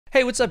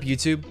Hey, what's up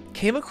YouTube?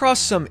 Came across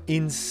some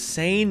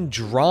insane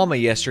drama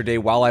yesterday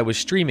while I was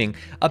streaming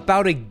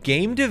about a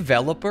game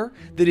developer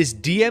that is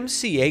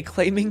DMCA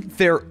claiming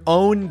their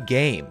own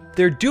game.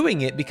 They're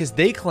doing it because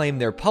they claim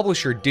their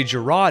publisher,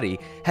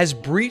 Digerati, has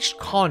breached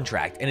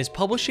contract and is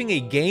publishing a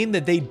game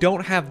that they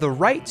don't have the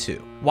right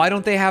to. Why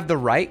don't they have the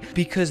right?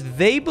 Because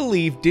they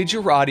believe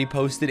Digerati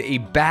posted a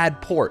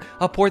bad port,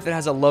 a port that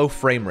has a low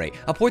frame rate,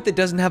 a port that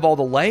doesn't have all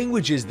the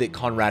languages that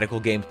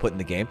Conradical Games put in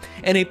the game,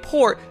 and a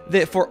port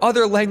that for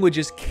other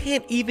languages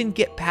can't even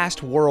get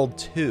past World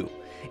 2.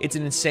 It's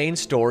an insane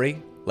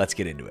story. Let's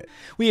get into it.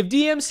 We have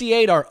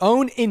DMCA'd our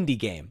own indie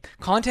game.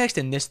 Context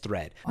in this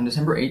thread. On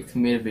December 8th, we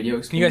made a video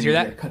Can you guys hear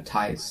that? That cut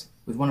ties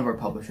with one of our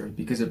publishers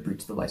because it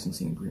breached the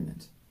licensing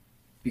agreement.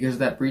 Because of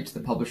that breach, the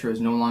publisher is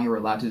no longer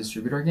allowed to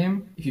distribute our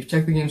game. If you've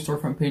checked the game's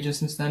storefront pages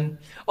since then...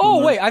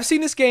 Oh, wait, I've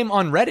seen this game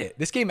on Reddit.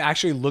 This game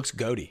actually looks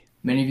goaty.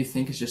 Many of you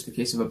think it's just the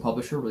case of a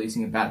publisher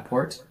releasing a bad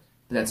port,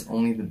 but that's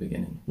only the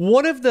beginning.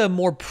 One of the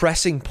more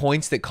pressing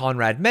points that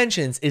Conrad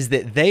mentions is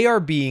that they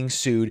are being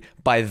sued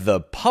by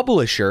the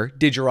publisher,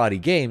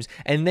 Digerati Games,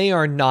 and they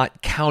are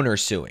not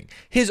countersuing.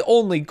 His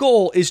only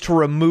goal is to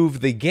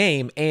remove the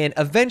game and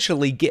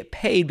eventually get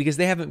paid because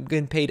they haven't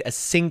been paid a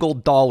single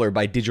dollar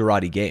by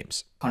Digerati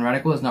Games.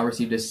 Conradical has not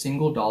received a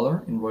single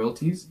dollar in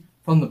royalties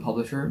from the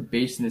publisher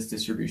based on its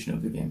distribution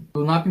of the game. We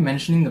will not be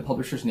mentioning the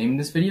publisher's name in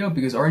this video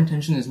because our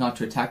intention is not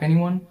to attack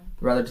anyone,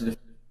 but rather to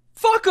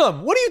Fuck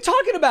them! What are you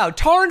talking about?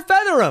 Tar and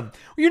feather them!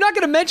 You're not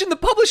going to mention the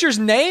publisher's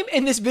name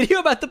in this video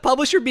about the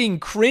publisher being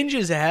cringe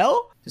as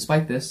hell?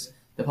 Despite this,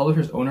 the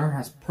publisher's owner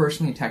has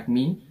personally attacked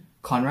me,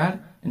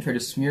 Conrad, and tried to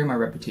smear my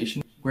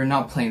reputation. We're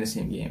not playing the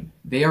same game.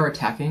 They are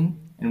attacking,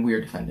 and we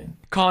are defending.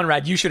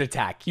 Conrad, you should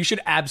attack. You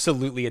should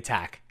absolutely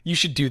attack. You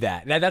should do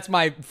that. That's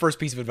my first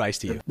piece of advice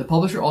to you. The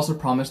publisher also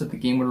promised that the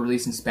game would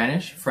release in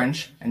Spanish,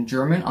 French, and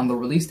German on the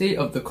release date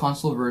of the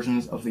console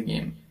versions of the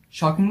game.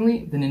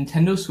 Shockingly, the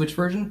Nintendo Switch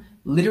version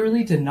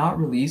literally did not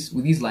release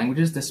with these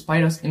languages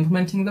despite us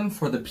implementing them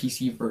for the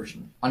PC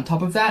version. On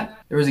top of that,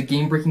 there was a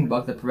game-breaking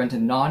bug that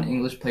prevented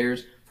non-English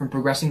players from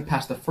progressing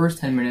past the first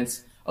 10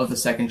 minutes of the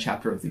second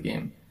chapter of the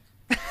game.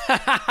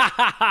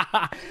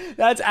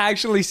 That's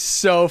actually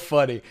so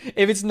funny.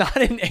 If it's not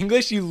in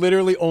English, you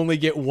literally only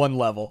get one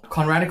level.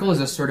 Conradical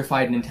is a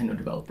certified Nintendo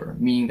developer,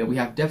 meaning that we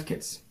have dev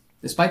kits.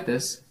 Despite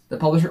this, the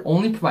publisher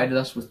only provided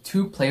us with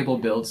 2 playable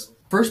builds.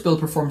 First build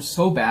performed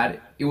so bad,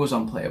 it was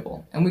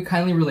unplayable, and we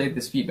kindly relayed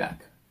this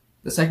feedback.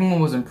 The second one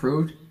was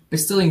improved, but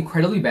still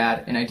incredibly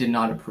bad, and I did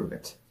not approve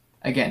it.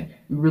 Again,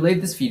 we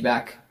relayed this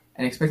feedback,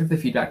 and expected the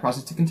feedback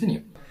process to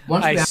continue.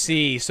 I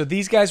see. So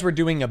these guys were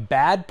doing a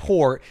bad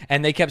port,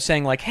 and they kept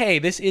saying like, hey,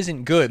 this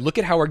isn't good. Look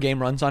at how our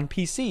game runs on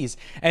PCs.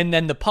 And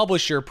then the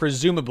publisher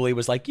presumably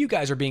was like, you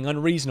guys are being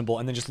unreasonable,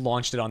 and then just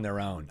launched it on their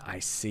own. I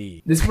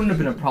see. This wouldn't have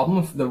been a problem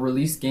if the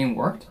released game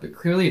worked, but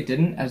clearly it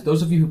didn't, as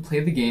those of you who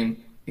played the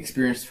game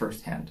experienced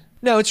firsthand.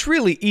 Now, it's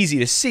really easy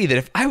to see that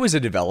if I was a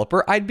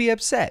developer, I'd be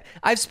upset.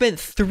 I've spent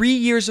 3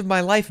 years of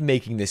my life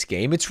making this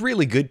game. It's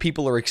really good.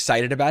 People are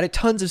excited about it.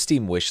 Tons of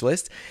Steam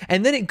wishlists.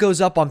 And then it goes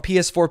up on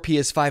PS4,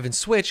 PS5, and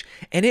Switch,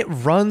 and it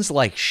runs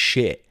like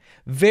shit.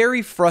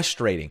 Very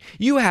frustrating.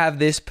 You have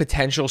this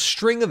potential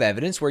string of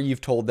evidence where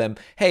you've told them,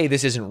 hey,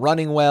 this isn't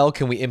running well.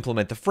 Can we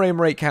implement the frame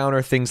rate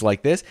counter? Things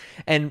like this.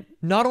 And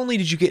not only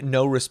did you get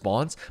no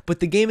response,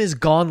 but the game has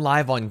gone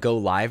live on Go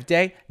Live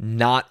Day,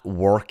 not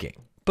working.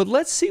 But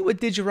let's see what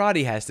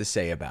Digerati has to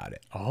say about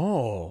it.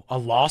 Oh, a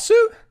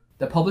lawsuit?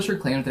 The publisher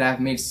claimed that I have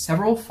made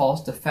several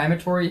false,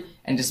 defamatory,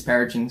 and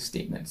disparaging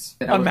statements.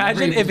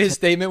 Imagine if his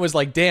statement was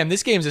like, damn,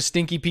 this game's a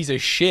stinky piece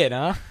of shit,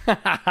 huh?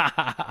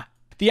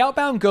 The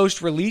Outbound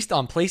Ghost released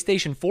on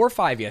PlayStation 4,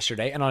 5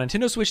 yesterday and on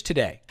Nintendo Switch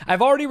today.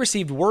 I've already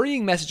received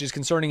worrying messages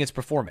concerning its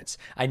performance.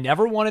 I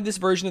never wanted this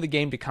version of the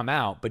game to come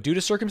out, but due to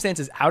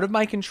circumstances out of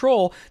my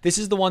control, this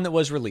is the one that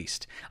was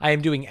released. I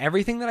am doing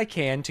everything that I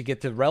can to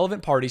get the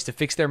relevant parties to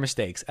fix their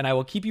mistakes, and I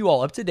will keep you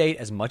all up to date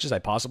as much as I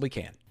possibly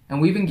can.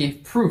 And we even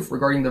gave proof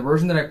regarding the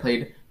version that I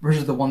played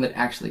versus the one that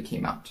actually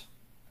came out.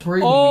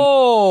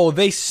 Oh,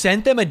 they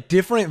sent them a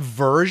different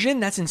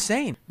version? That's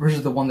insane.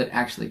 Versus the one that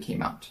actually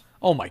came out.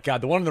 Oh my god,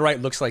 the one on the right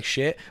looks like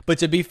shit, but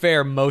to be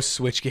fair, most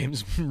Switch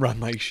games run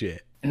like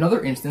shit.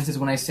 Another instance is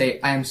when I say,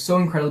 I am so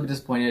incredibly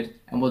disappointed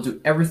and will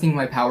do everything in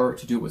my power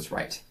to do what's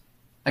right.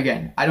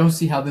 Again, I don't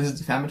see how this is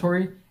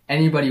defamatory.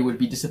 Anybody would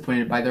be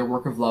disappointed by their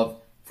work of love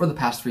for the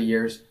past 3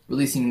 years,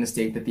 releasing in the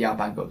state that the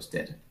Outbound Ghost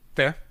did.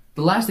 Fair.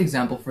 The last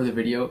example for the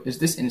video is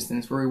this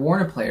instance where we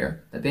warn a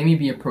player that they may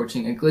be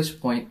approaching a glitch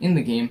point in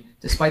the game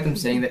despite them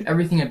saying that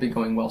everything had been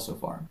going well so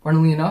far.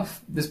 Funnily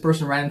enough, this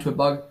person ran into a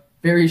bug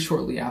very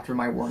shortly after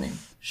my warning,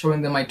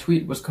 showing that my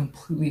tweet was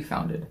completely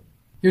founded.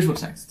 Here's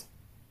what's next.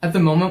 At the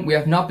moment, we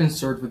have not been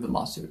served with the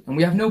lawsuit, and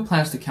we have no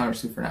plans to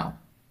countersue for now.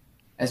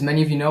 As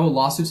many of you know,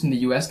 lawsuits in the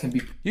US can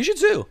be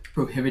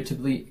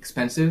prohibitively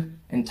expensive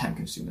and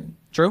time-consuming.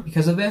 True.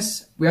 Because of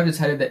this, we have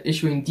decided that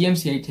issuing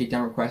DMCA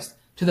takedown requests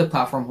to the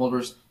platform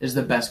holders is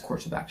the best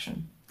course of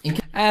action.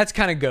 That's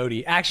kind of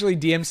goaty. Actually,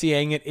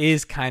 DMCAing it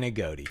is kind of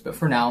goaty. But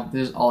for now,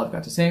 this is all I've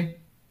got to say.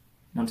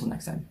 And until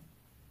next time.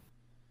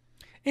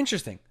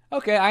 Interesting.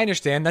 Okay, I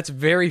understand. That's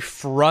very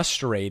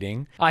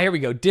frustrating. Here we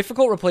go.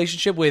 Difficult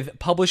relationship with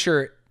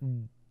publisher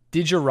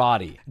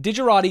Digerati.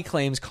 Digerati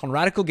claims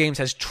Conradical Games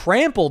has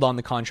trampled on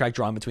the contract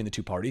drawn between the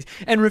two parties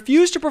and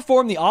refused to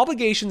perform the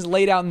obligations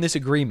laid out in this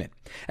agreement.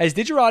 As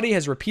Digerati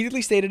has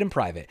repeatedly stated in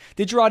private,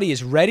 Digerati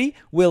is ready,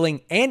 willing,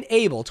 and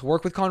able to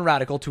work with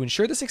Conradical to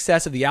ensure the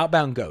success of the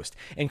Outbound Ghost,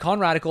 and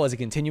Conradical as a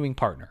continuing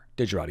partner,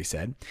 Digerati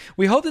said.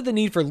 We hope that the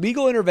need for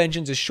legal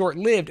interventions is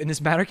short-lived and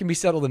this matter can be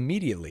settled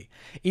immediately.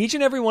 Each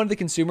and every one of the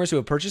consumers who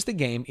have purchased the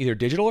game, either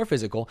digital or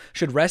physical,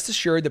 should rest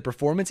assured that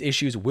performance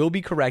issues will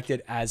be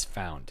corrected as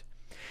found.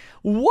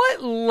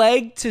 What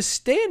leg to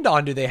stand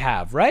on do they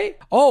have, right?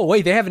 Oh,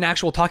 wait, they have an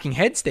actual talking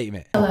head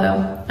statement.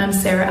 Hello, I'm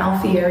Sarah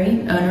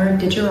Alfieri, owner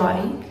of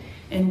Digerati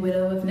and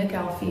widow of Nick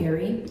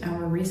Alfieri,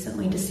 our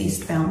recently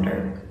deceased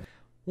founder.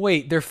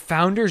 Wait, their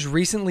founder's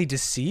recently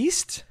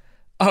deceased?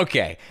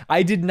 Okay,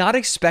 I did not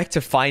expect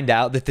to find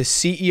out that the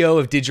CEO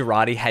of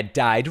Digerati had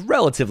died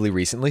relatively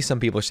recently.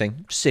 Some people are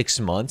saying 6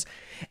 months.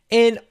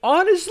 And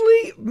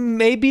honestly,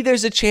 maybe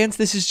there's a chance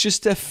this is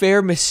just a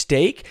fair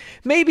mistake.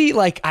 Maybe,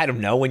 like, I don't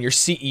know, when your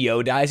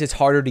CEO dies, it's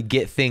harder to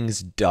get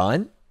things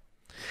done.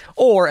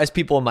 Or, as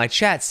people in my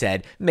chat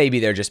said, maybe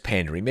they're just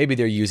pandering. Maybe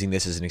they're using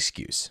this as an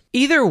excuse.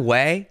 Either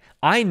way,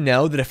 I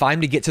know that if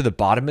I'm to get to the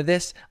bottom of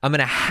this, I'm going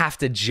to have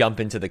to jump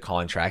into the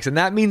contracts. And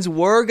that means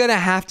we're going to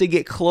have to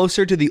get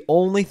closer to the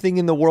only thing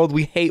in the world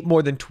we hate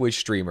more than Twitch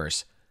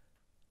streamers.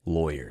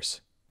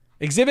 Lawyers.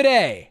 Exhibit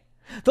A.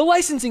 The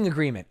licensing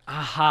agreement.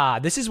 Aha,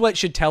 this is what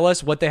should tell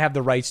us what they have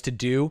the rights to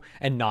do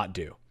and not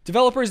do.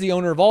 Developer is the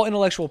owner of all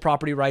intellectual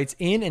property rights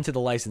in and to the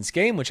licensed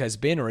game, which has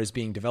been or is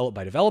being developed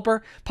by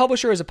developer.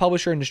 Publisher is a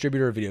publisher and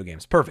distributor of video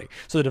games. Perfect.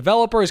 So the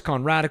developer is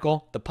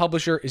Conradical, the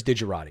publisher is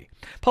Digerati.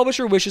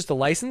 Publisher wishes to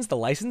license the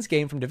licensed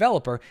game from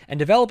developer, and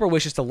developer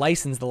wishes to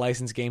license the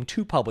licensed game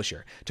to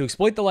publisher to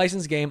exploit the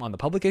licensed game on the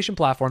publication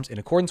platforms in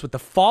accordance with the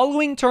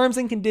following terms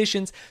and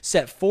conditions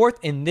set forth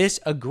in this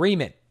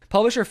agreement.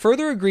 Publisher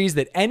further agrees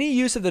that any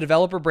use of the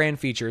developer brand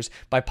features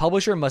by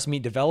publisher must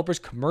meet developers'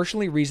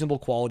 commercially reasonable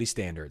quality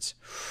standards.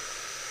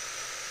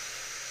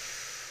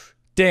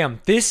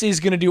 Damn, this is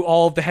going to do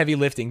all of the heavy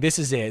lifting. This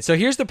is it. So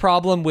here's the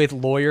problem with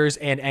lawyers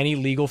and any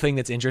legal thing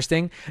that's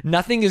interesting.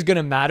 Nothing is going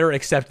to matter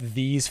except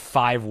these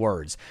 5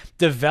 words.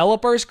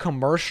 Developers'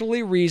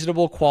 commercially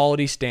reasonable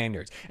quality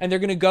standards. And they're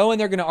going to go and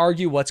they're going to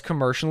argue what's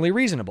commercially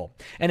reasonable.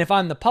 And if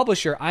I'm the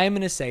publisher, I am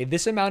going to say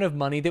this amount of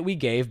money that we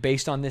gave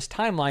based on this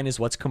timeline is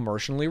what's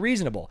commercially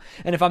reasonable.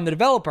 And if I'm the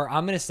developer,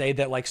 I'm going to say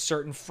that like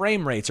certain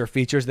frame rates or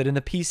features that in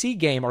the PC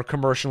game are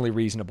commercially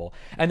reasonable.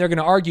 And they're going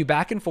to argue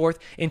back and forth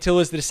until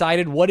it's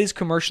decided what is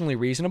commercially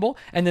reasonable,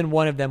 and then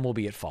one of them will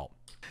be at fault.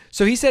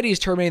 So he said he's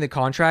terminating the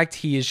contract.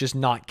 He is just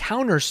not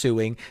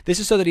countersuing. This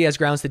is so that he has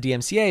grounds to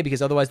DMCA,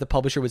 because otherwise the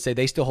publisher would say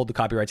they still hold the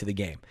copyright to the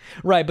game.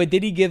 Right, but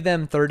did he give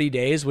them 30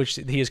 days, which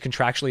he is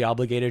contractually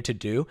obligated to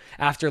do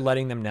after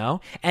letting them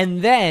know?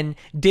 And then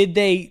did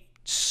they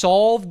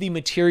solve the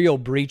material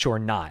breach or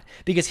not?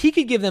 Because he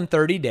could give them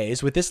 30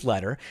 days with this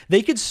letter.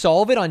 They could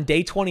solve it on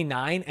day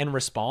 29 and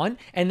respond,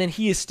 and then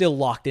he is still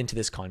locked into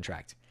this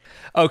contract.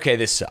 Okay,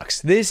 this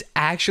sucks. This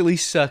actually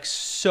sucks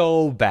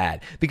so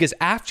bad, because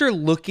after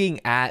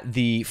looking at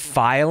the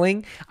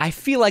filing, I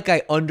feel like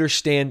I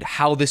understand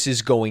how this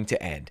is going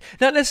to end.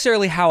 Not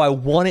necessarily how I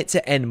want it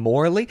to end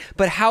morally,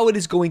 but how it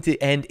is going to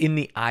end in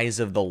the eyes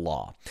of the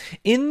law.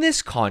 In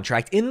this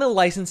contract, in the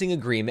licensing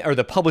agreement, or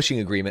the publishing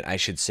agreement, I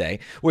should say,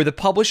 where the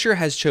publisher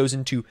has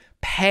chosen to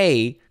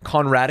pay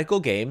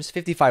Conradical Games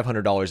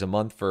 $5,500 a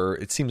month for,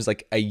 it seems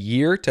like, a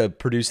year to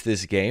produce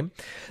this game,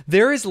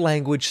 there is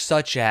language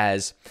such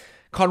as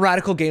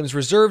Conradical Games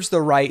reserves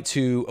the right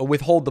to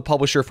withhold the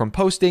publisher from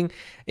posting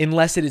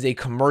unless it is a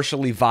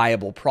commercially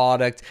viable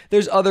product.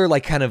 There's other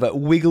like kind of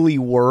wiggly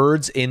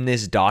words in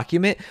this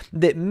document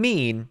that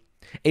mean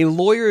a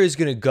lawyer is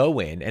going to go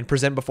in and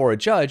present before a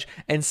judge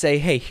and say,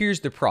 hey,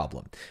 here's the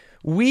problem.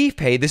 We've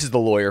paid, this is the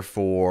lawyer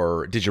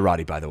for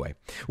Digerati, by the way.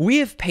 We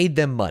have paid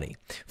them money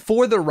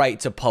for the right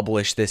to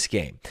publish this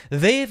game.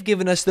 They have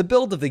given us the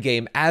build of the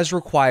game as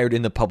required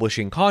in the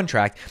publishing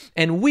contract,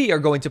 and we are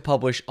going to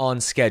publish on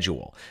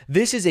schedule.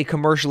 This is a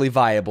commercially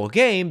viable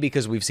game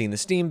because we've seen the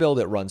Steam build.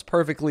 It runs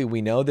perfectly.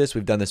 We know this.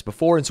 We've done this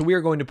before, and so we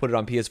are going to put it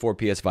on PS4,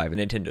 PS5, and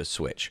Nintendo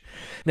Switch.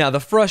 Now, the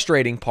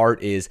frustrating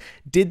part is,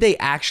 did they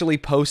actually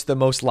post the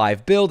most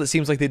live build? It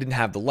seems like they didn't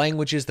have the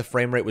languages. The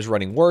frame rate was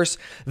running worse.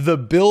 The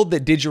build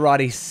that Digerati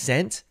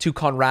sent to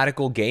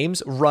Conradical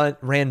Games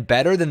ran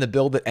better than the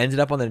build that ended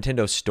up on the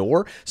Nintendo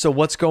Store. So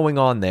what's going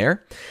on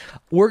there?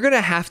 We're going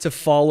to have to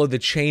follow the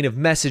chain of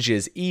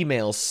messages,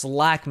 emails,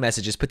 Slack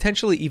messages,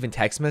 potentially even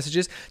text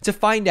messages to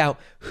find out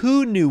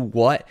who knew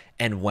what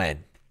and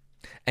when.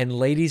 And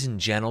ladies and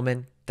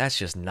gentlemen, that's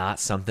just not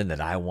something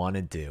that I want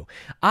to do.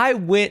 I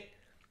went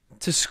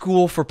to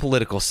school for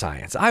political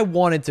science. I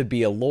wanted to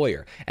be a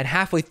lawyer. And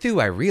halfway through,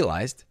 I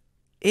realized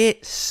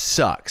it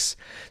sucks.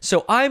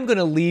 So I'm going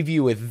to leave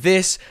you with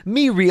this,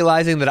 me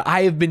realizing that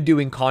I have been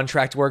doing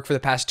contract work for the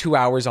past 2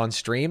 hours on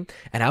stream,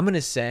 and I'm going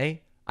to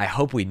say, I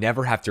hope we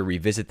never have to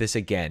revisit this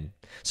again.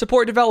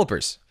 Support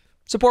developers.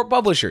 Support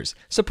publishers.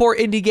 Support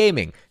indie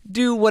gaming.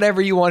 Do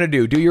whatever you want to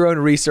do. Do your own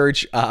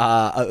research.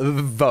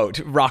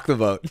 Vote. Rock the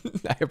vote.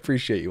 I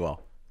appreciate you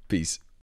all. Peace.